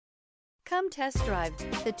Come test drive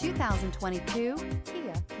the 2022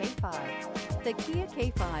 Kia K5. The Kia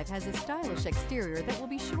K5 has a stylish exterior that will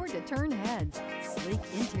be sure to turn heads, sleek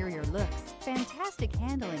interior looks, fantastic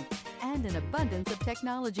handling, and an abundance of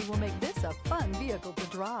technology will make this a fun vehicle to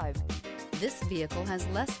drive. This vehicle has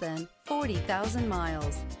less than 40,000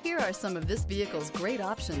 miles. Here are some of this vehicle's great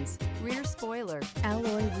options: rear spoiler,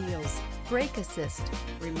 alloy wheels, brake assist,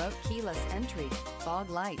 remote keyless entry, fog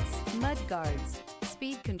lights, mud guards,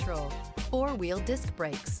 speed control, four-wheel disc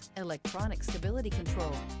brakes, electronic stability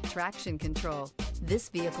control, traction control. This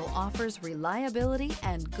vehicle offers reliability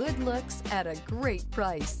and good looks at a great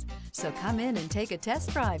price. So come in and take a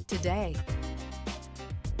test drive today.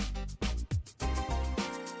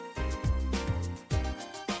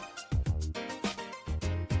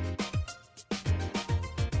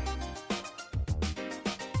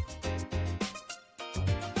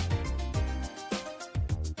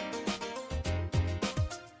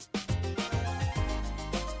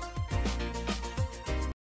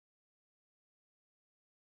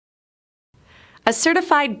 A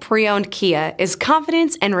certified pre-owned Kia is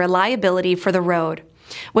confidence and reliability for the road.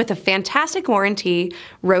 With a fantastic warranty,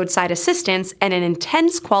 roadside assistance, and an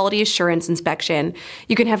intense quality assurance inspection,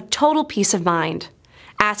 you can have total peace of mind.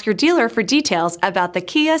 Ask your dealer for details about the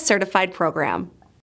Kia Certified program.